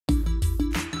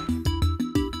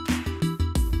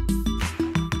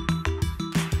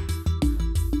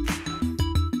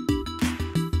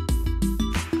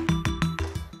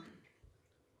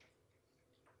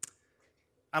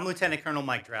I'm Lieutenant Colonel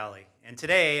Mike Drowley, and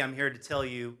today I'm here to tell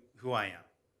you who I am.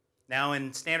 Now,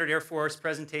 in standard Air Force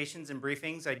presentations and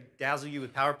briefings, I dazzle you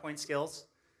with PowerPoint skills.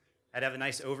 I'd have a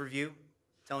nice overview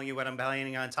telling you what I'm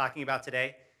planning on talking about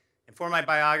today. And for my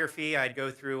biography, I'd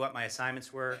go through what my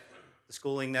assignments were, the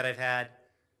schooling that I've had,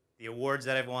 the awards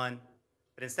that I've won.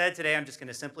 But instead, today, I'm just going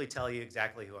to simply tell you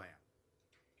exactly who I am.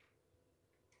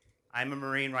 I'm a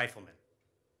Marine rifleman.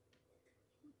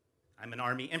 I'm an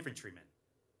Army infantryman.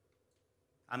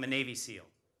 I'm a Navy SEAL.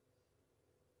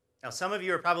 Now, some of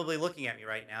you are probably looking at me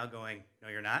right now going, no,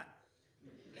 you're not.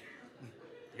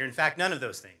 You're in fact none of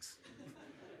those things.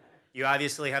 You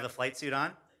obviously have a flight suit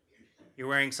on. You're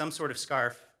wearing some sort of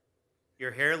scarf.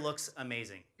 Your hair looks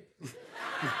amazing.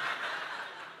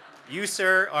 You,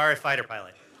 sir, are a fighter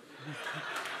pilot.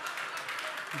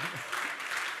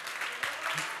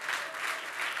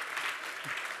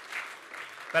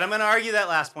 But I'm going to argue that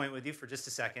last point with you for just a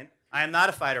second. I am not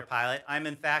a fighter pilot. I'm,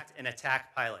 in fact, an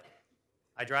attack pilot.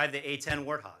 I drive the A-10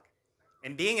 Warthog.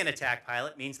 And being an attack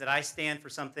pilot means that I stand for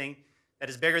something that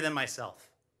is bigger than myself.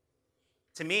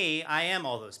 To me, I am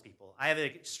all those people. I have an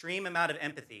extreme amount of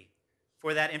empathy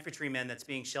for that infantryman that's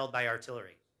being shelled by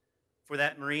artillery, for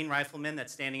that Marine rifleman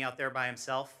that's standing out there by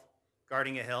himself,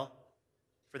 guarding a hill,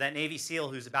 for that Navy SEAL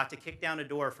who's about to kick down a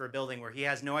door for a building where he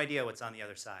has no idea what's on the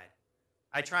other side.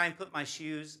 I try and put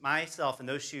myself in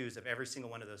those shoes of every single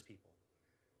one of those people.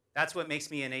 That's what makes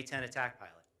me an A-10 attack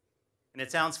pilot. And it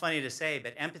sounds funny to say,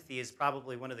 but empathy is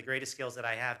probably one of the greatest skills that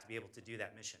I have to be able to do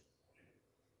that mission.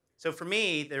 So for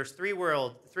me, there's three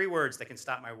words that can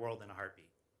stop my world in a heartbeat.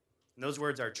 And those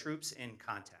words are troops in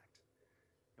contact.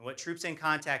 And what troops in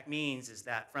contact means is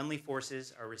that friendly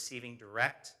forces are receiving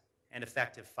direct and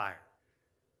effective fire.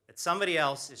 That somebody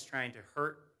else is trying to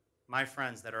hurt my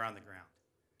friends that are on the ground.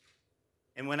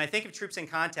 And when I think of troops in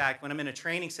contact, when I'm in a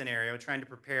training scenario trying to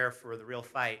prepare for the real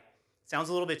fight, it sounds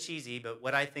a little bit cheesy, but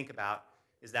what I think about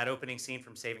is that opening scene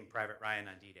from Saving Private Ryan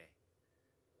on D-Day.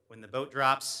 When the boat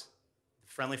drops,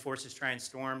 the friendly forces try and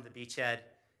storm the beachhead,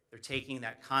 they're taking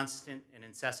that constant and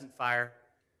incessant fire.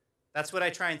 That's what I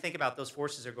try and think about those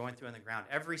forces are going through on the ground.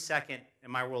 Every second in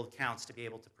my world counts to be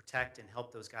able to protect and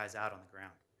help those guys out on the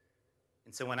ground.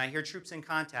 And so when I hear troops in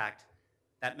contact,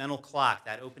 that mental clock,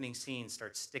 that opening scene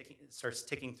starts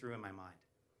ticking through in my mind.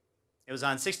 It was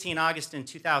on 16 August in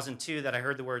 2002 that I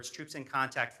heard the words troops in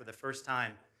contact for the first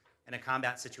time in a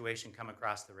combat situation come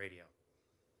across the radio.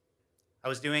 I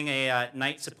was doing a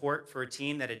night support for a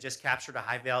team that had just captured a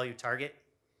high-value target.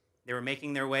 They were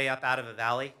making their way up out of a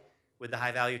valley with the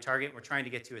high-value target and were trying to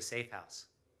get to a safe house.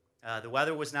 The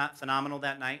weather was not phenomenal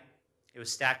that night. It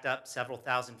was stacked up several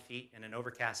thousand feet in an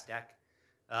overcast deck.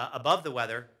 Above the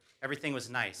weather, everything was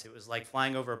nice. It was like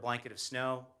flying over a blanket of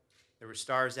snow. There were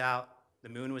stars out. The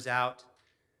moon was out.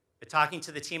 But talking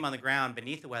to the team on the ground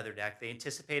beneath the weather deck, they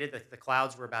anticipated that the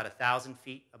clouds were about 1,000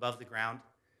 feet above the ground.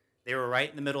 They were right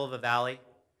in the middle of a valley.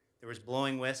 There was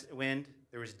blowing wind.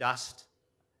 There was dust.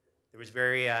 There was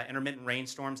very intermittent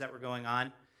rainstorms that were going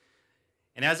on.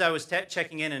 And as I was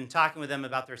checking in and talking with them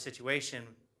about their situation,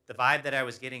 the vibe that I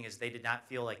was getting is they did not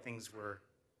feel like things were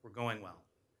going well.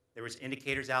 There was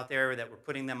indicators out there that were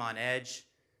putting them on edge.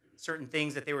 Certain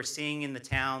things that they were seeing in the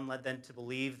town led them to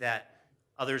believe that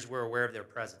others were aware of their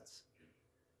presence.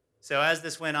 So as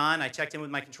this went on, I checked in with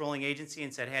my controlling agency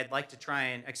and said, hey, I'd like to try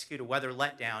and execute a weather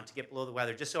letdown to get below the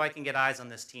weather, just so I can get eyes on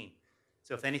this team.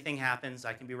 So if anything happens,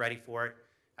 I can be ready for it.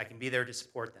 I can be there to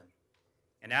support them.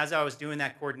 And as I was doing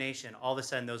that coordination, all of a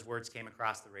sudden those words came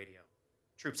across the radio.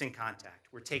 Troops in contact.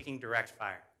 We're taking direct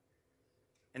fire.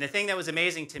 And the thing that was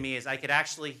amazing to me is I could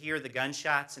actually hear the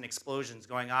gunshots and explosions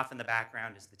going off in the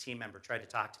background as the team member tried to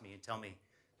talk to me and tell me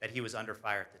that he was under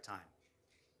fire at the time.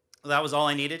 Well, that was all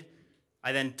I needed.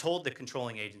 I then told the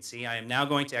controlling agency, I am now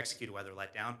going to execute a weather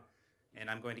letdown, and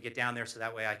I'm going to get down there so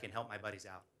that way I can help my buddies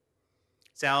out.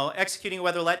 So executing a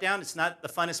weather letdown, it's not the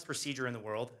funnest procedure in the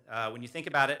world. When you think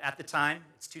about it, at the time,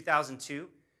 it's 2002.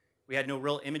 We had no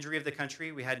real imagery of the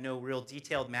country. We had no real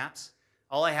detailed maps.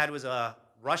 All I had was a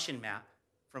Russian map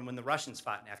from when the Russians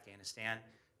fought in Afghanistan.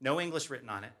 No English written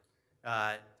on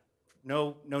it.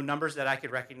 No numbers that I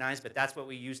could recognize, but that's what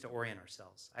we used to orient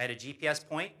ourselves. I had a GPS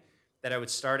point that I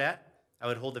would start at. I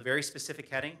would hold a very specific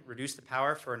heading, reduce the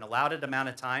power for an allotted amount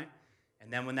of time,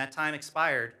 and then when that time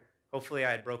expired, hopefully I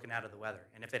had broken out of the weather.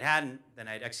 And if it hadn't, then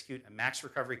I'd execute a max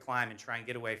recovery climb and try and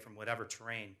get away from whatever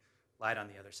terrain lied on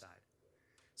the other side.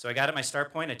 So I got at my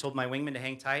start point, I told my wingman to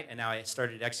hang tight, and now I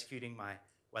started executing my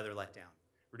weather letdown.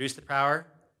 Reduced the power,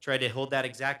 tried to hold that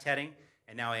exact heading,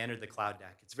 and now I entered the cloud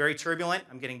deck. It's very turbulent.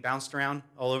 I'm getting bounced around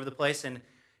all over the place, and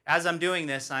as I'm doing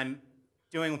this, I'm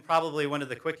doing probably one of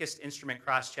the quickest instrument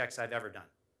cross checks I've ever done.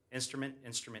 Instrument,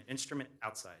 instrument, instrument,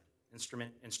 outside.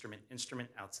 Instrument, instrument, instrument,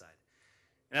 outside.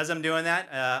 And as I'm doing that,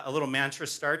 a little mantra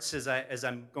starts as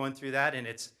I'm going through that, and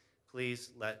it's,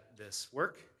 please let this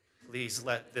work. Please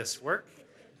let this work.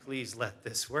 Please let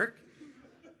this work.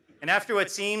 And after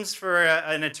what seems for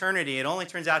an eternity, it only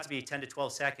turns out to be 10 to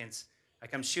 12 seconds. I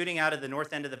come shooting out of the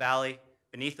north end of the valley,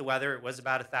 beneath the weather. It was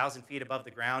about 1,000 feet above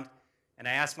the ground. And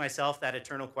I ask myself that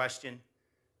eternal question,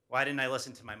 why didn't I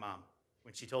listen to my mom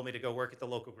when she told me to go work at the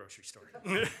local grocery store?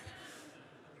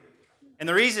 And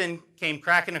the reason came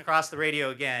cracking across the radio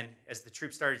again as the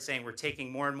troops started saying, we're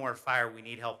taking more and more fire, we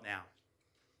need help now.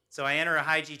 So I enter a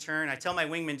high G turn. I tell my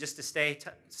wingman just to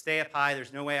stay up high.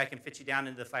 There's no way I can fit you down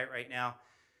into the fight right now.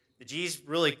 The Gs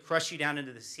really crush you down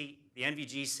into the seat. The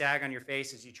NVGs sag on your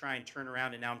face as you try and turn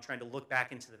around, and now I'm trying to look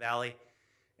back into the valley.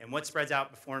 And what spreads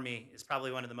out before me is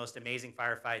probably one of the most amazing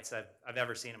firefights I've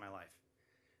ever seen in my life.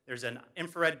 There's an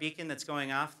infrared beacon that's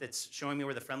going off that's showing me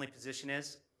where the friendly position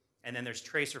is, and then there's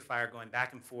tracer fire going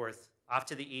back and forth off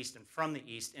to the east and from the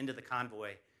east into the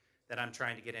convoy that I'm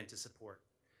trying to get in to support.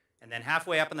 And then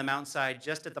halfway up on the mountainside,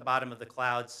 just at the bottom of the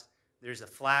clouds, there's a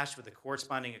flash with a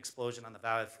corresponding explosion on the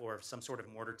valley floor of some sort of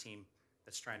mortar team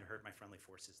that's trying to hurt my friendly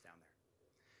forces down there.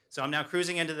 So I'm now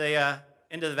cruising into the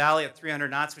valley at 300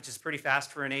 knots, which is pretty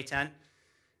fast for an A-10.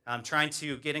 I'm trying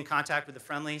to get in contact with the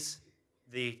friendlies.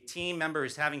 The team member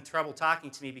is having trouble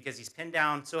talking to me because he's pinned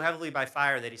down so heavily by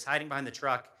fire that he's hiding behind the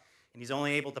truck, and he's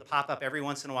only able to pop up every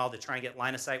once in a while to try and get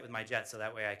line of sight with my jet so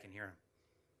that way I can hear him.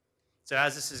 So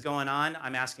as this is going on,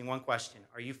 I'm asking one question.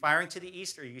 Are you firing to the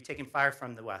east or are you taking fire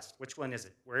from the west? Which one is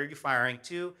it? Where are you firing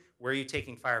to? Where are you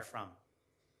taking fire from?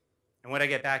 And what I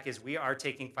get back is we are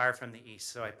taking fire from the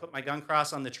east. So I put my gun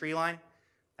cross on the tree line.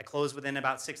 I close within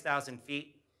about 6,000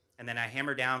 feet. And then I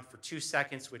hammer down for 2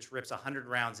 seconds, which rips 100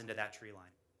 rounds into that tree line.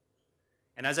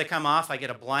 And as I come off, I get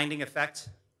a blinding effect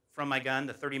from my gun,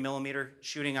 the 30 millimeter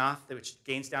shooting off, which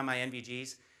gains down my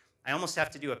NVGs. I almost have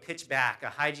to do a pitch back, a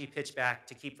high G pitch back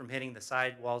to keep from hitting the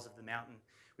side walls of the mountain,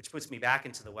 which puts me back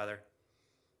into the weather.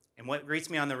 And what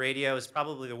greets me on the radio is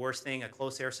probably the worst thing a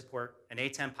close air support, an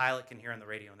A-10 pilot can hear on the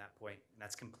radio in that point, and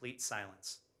that's complete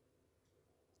silence.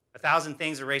 1,000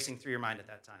 things are racing through your mind at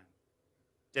that time.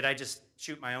 Did I just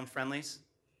shoot my own friendlies?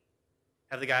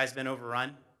 Have the guys been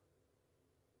overrun?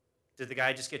 Did the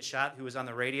guy just get shot who was on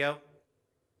the radio?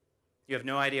 You have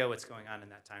no idea what's going on in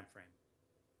that time frame.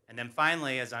 And then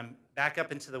finally, as I'm back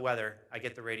up into the weather, I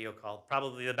get the radio call,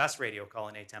 probably the best radio call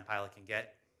an A-10 pilot can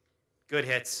get. Good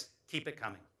hits, keep it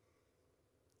coming.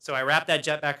 So I wrap that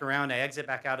jet back around, I exit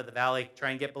back out of the valley, try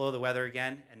and get below the weather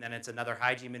again, and then it's another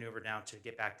high G maneuver down to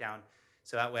get back down,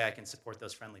 so that way I can support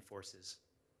those friendly forces.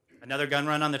 Another gun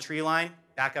run on the tree line,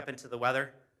 back up into the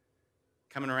weather,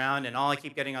 coming around, and all I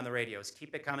keep getting on the radio is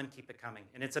keep it coming, keep it coming.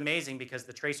 And it's amazing because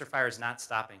the tracer fire is not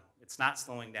stopping. It's not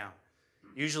slowing down.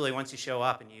 Usually once you show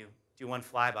up and you do one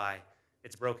flyby,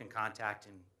 it's broken contact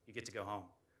and you get to go home.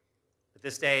 But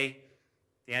this day,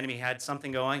 the enemy had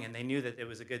something going and they knew that it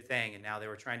was a good thing, and now they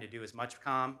were trying to do as much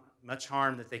harm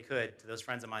that they could to those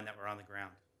friends of mine that were on the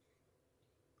ground.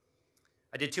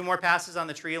 I did 2 more passes on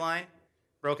the tree line,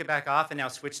 broke it back off, and now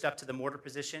switched up to the mortar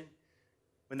position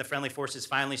when the friendly forces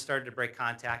finally started to break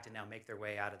contact and now make their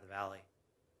way out of the valley.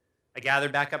 I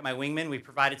gathered back up my wingmen. We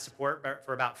provided support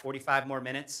for about 45 more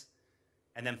minutes.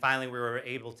 And then finally, we were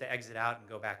able to exit out and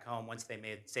go back home once they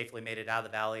safely made it out of the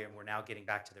valley and were now getting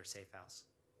back to their safe house.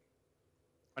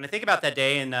 When I think about that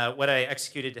day and what I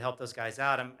executed to help those guys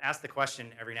out, I'm asked the question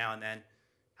every now and then,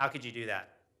 how could you do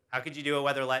that? How could you do a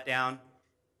weather letdown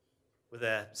with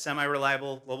a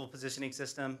semi-reliable global positioning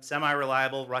system,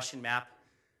 semi-reliable Russian map,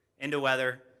 into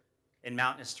weather, in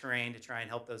mountainous terrain to try and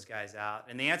help those guys out?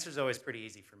 And the answer is always pretty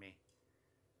easy for me.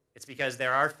 It's because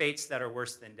there are fates that are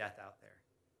worse than death out there.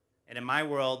 And in my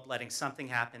world, letting something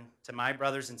happen to my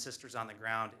brothers and sisters on the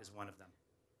ground is one of them.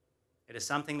 It is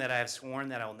something that I have sworn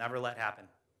that I will never let happen.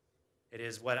 It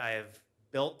is what I have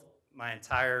built my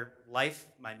entire life,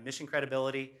 my mission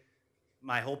credibility,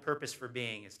 my whole purpose for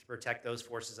being is to protect those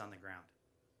forces on the ground.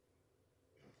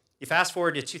 You fast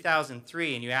forward to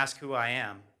 2003 and you ask who I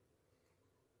am.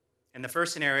 In the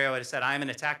first scenario, I said, I'm an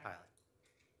attack pilot.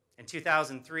 In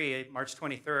 2003, March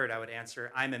 23rd, I would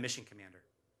answer, I'm a mission commander.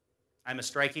 I'm a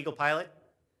Strike Eagle pilot.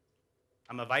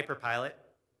 I'm a Viper pilot.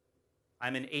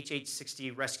 I'm an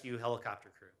HH-60 rescue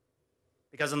helicopter crew.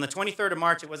 Because on the 23rd of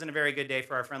March, it wasn't a very good day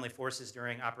for our friendly forces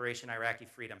during Operation Iraqi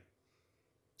Freedom.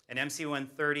 An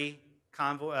MC-130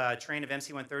 train of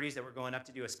MC-130s that were going up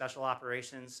to do a special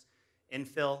operations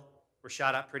infill were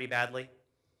shot up pretty badly.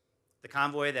 The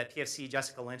convoy that PFC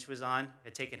Jessica Lynch was on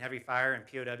had taken heavy fire, and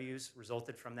POWs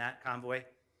resulted from that convoy.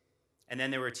 And then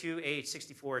there were 2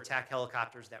 AH-64 attack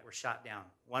helicopters that were shot down,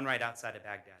 one right outside of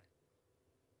Baghdad.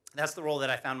 That's the role that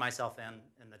I found myself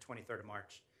in the 23rd of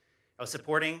March. I was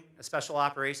supporting a special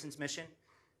operations mission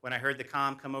when I heard the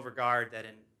comm come over guard that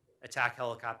an attack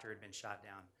helicopter had been shot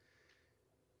down.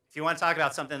 If you want to talk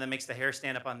about something that makes the hair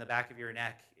stand up on the back of your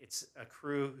neck, it's a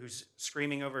crew who's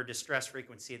screaming over distress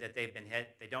frequency that they've been hit.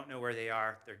 They don't know where they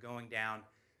are. They're going down,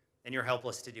 and you're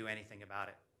helpless to do anything about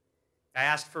it. I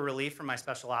asked for relief from my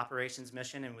special operations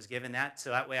mission and was given that, so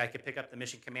that way I could pick up the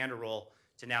mission commander role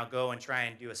to now go and try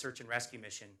and do a search and rescue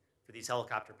mission for these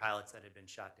helicopter pilots that had been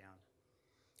shot down.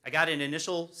 I got an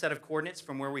initial set of coordinates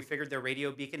from where we figured their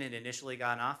radio beacon had initially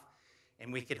gone off,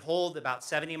 and we could hold about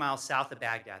 70 miles south of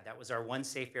Baghdad. That was our one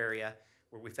safe area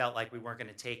where we felt like we weren't going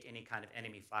to take any kind of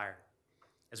enemy fire.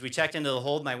 As we checked into the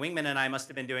hold, my wingman and I must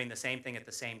have been doing the same thing at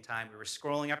the same time. We were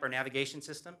scrolling up our navigation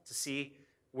system to see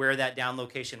where that down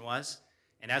location was.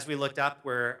 And as we looked up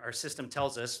where our system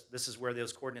tells us this is where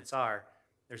those coordinates are,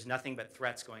 there's nothing but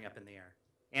threats going up in the air.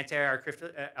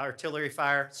 Anti-artillery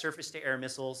fire, surface-to-air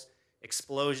missiles,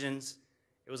 explosions.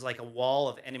 It was like a wall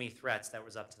of enemy threats that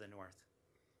was up to the north.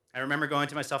 I remember going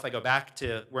to myself, I go back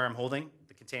to where I'm holding.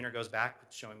 The container goes back,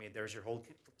 showing me there's your hold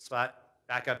spot.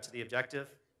 Back up to the objective,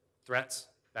 threats,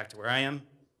 back to where I am,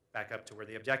 back up to where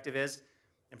the objective is.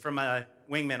 And from my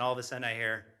wingman, all of a sudden I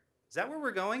hear, is that where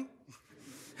we're going?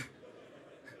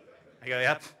 I go,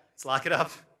 yep, let's lock it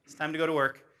up. It's time to go to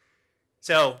work.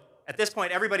 So at this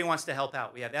point, everybody wants to help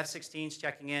out. We have F-16s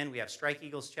checking in. We have Strike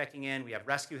Eagles checking in. We have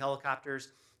rescue helicopters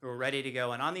who are ready to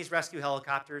go. And on these rescue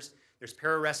helicopters, there's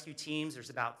pararescue teams. There's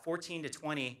about 14 to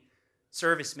 20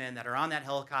 servicemen that are on that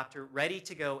helicopter ready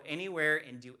to go anywhere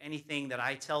and do anything that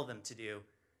I tell them to do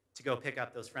to go pick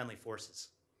up those friendly forces.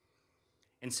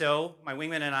 And so my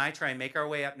wingman and I try and make our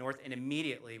way up north, and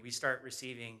immediately we start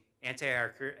receiving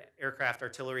anti-aircraft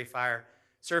artillery fire.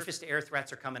 Surface-to-air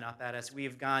threats are coming up at us.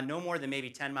 We've gone no more than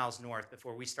maybe 10 miles north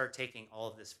before we start taking all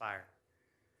of this fire.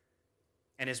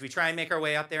 And as we try and make our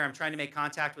way up there, I'm trying to make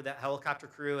contact with that helicopter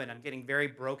crew, and I'm getting very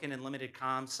broken and limited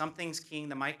comms. Something's keying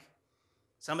the mic.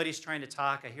 Somebody's trying to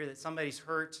talk. I hear that somebody's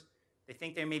hurt. They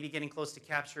think they may be getting close to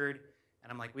captured.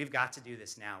 And I'm like, we've got to do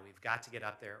this now. We've got to get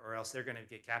up there, or else they're going to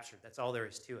get captured. That's all there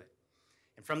is to it.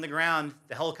 And from the ground,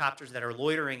 the helicopters that are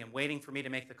loitering and waiting for me to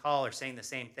make the call are saying the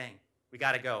same thing. We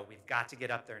got to go. We've got to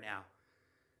get up there now.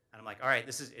 And I'm like, all right,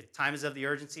 time is of the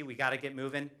urgency. We got to get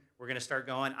moving. We're going to start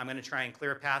going. I'm going to try and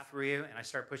clear a path for you. And I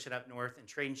start pushing up north and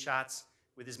trading shots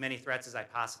with as many threats as I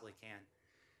possibly can.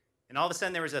 And all of a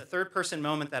sudden, there was a third-person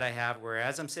moment that I have where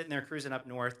as I'm sitting there cruising up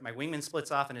north, my wingman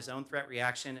splits off in his own threat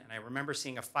reaction, and I remember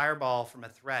seeing a fireball from a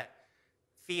threat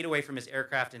feet away from his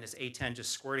aircraft and his A-10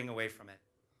 just squirting away from it.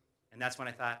 And that's when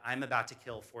I thought, I'm about to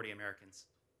kill 40 Americans.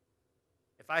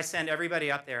 If I send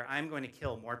everybody up there, I'm going to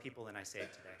kill more people than I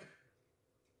saved today.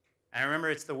 And I remember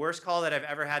it's the worst call that I've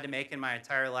ever had to make in my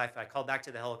entire life. I called back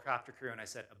to the helicopter crew and I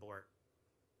said, abort.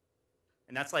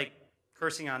 And that's like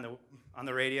cursing on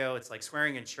the radio. It's like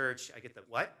swearing in church. I get the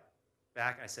what?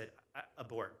 Back. I said,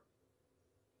 abort.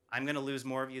 I'm going to lose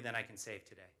more of you than I can save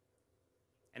today.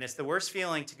 And it's the worst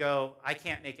feeling to go, I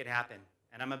can't make it happen.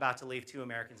 And I'm about to leave 2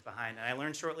 Americans behind. And I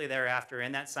learned shortly thereafter,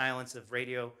 in that silence of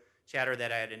radio chatter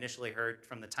that I had initially heard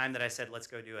from the time that I said, let's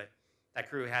go do it, that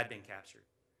crew had been captured.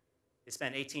 They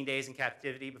spent 18 days in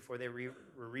captivity before they were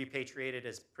repatriated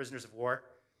as prisoners of war.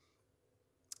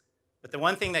 But the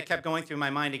one thing that kept going through my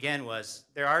mind again was,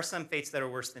 there are some fates that are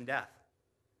worse than death.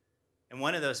 And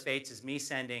one of those fates is me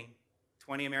sending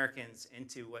 20 Americans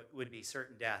into what would be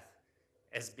certain death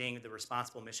as being the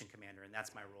responsible mission commander, and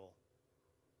that's my role.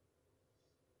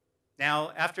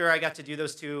 Now, after I got to do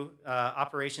those 2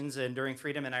 operations, Enduring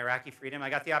Freedom and Iraqi Freedom, I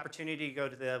got the opportunity to go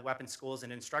to the weapons school as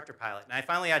an instructor pilot, and I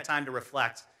finally had time to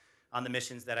reflect on the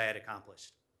missions that I had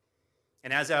accomplished.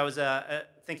 And as I was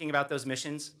thinking about those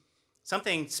missions,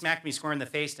 something smacked me square in the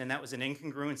face, and that was an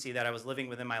incongruency that I was living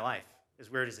within my life,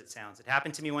 as weird as it sounds. It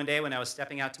happened to me one day when I was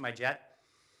stepping out to my jet.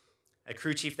 A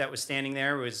crew chief that was standing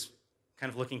there was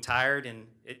kind of looking tired, and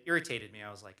it irritated me.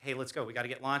 I was like, hey, let's go. We got to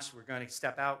get launched. We're going to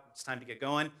step out. It's time to get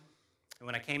going. And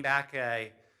when I came back,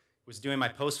 I was doing my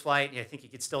post-flight. I think you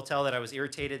could still tell that I was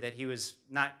irritated that he was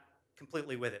not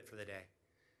completely with it for the day.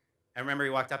 I remember he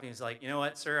walked up and he was like, you know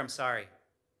what, sir, I'm sorry.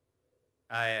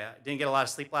 I didn't get a lot of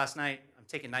sleep last night. I'm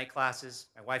taking night classes.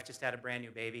 My wife just had a brand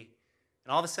new baby.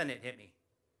 And all of a sudden it hit me.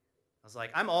 I was like,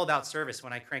 I'm all about service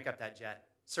when I crank up that jet.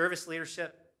 Service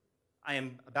leadership, I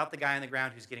am about the guy on the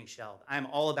ground who's getting shelled. I am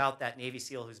all about that Navy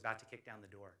SEAL who's about to kick down the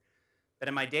door. But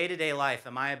in my day-to-day life,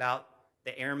 am I about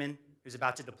the airman who's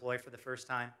about to deploy for the first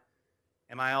time?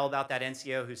 Am I all about that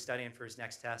NCO who's studying for his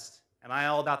next test? Am I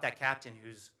all about that captain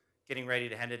who's getting ready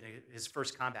to head into his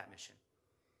first combat mission.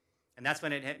 And that's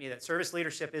when it hit me that service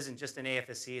leadership isn't just an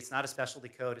AFSC. It's not a specialty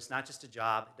code. It's not just a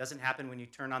job. It doesn't happen when you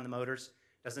turn on the motors.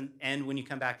 It doesn't end when you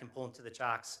come back and pull into the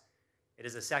chocks. It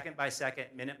is a second-by-second,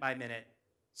 minute-by-minute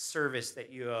service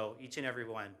that you owe each and every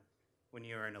one when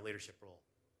you are in a leadership role.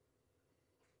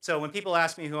 So when people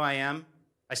ask me who I am,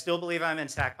 I still believe I'm an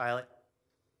attack pilot.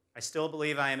 I still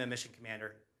believe I am a mission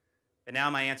commander. But now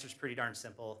my answer is pretty darn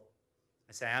simple.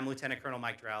 I say I'm Lieutenant Colonel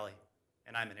Mike Drowley,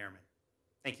 and I'm an airman.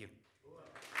 Thank you.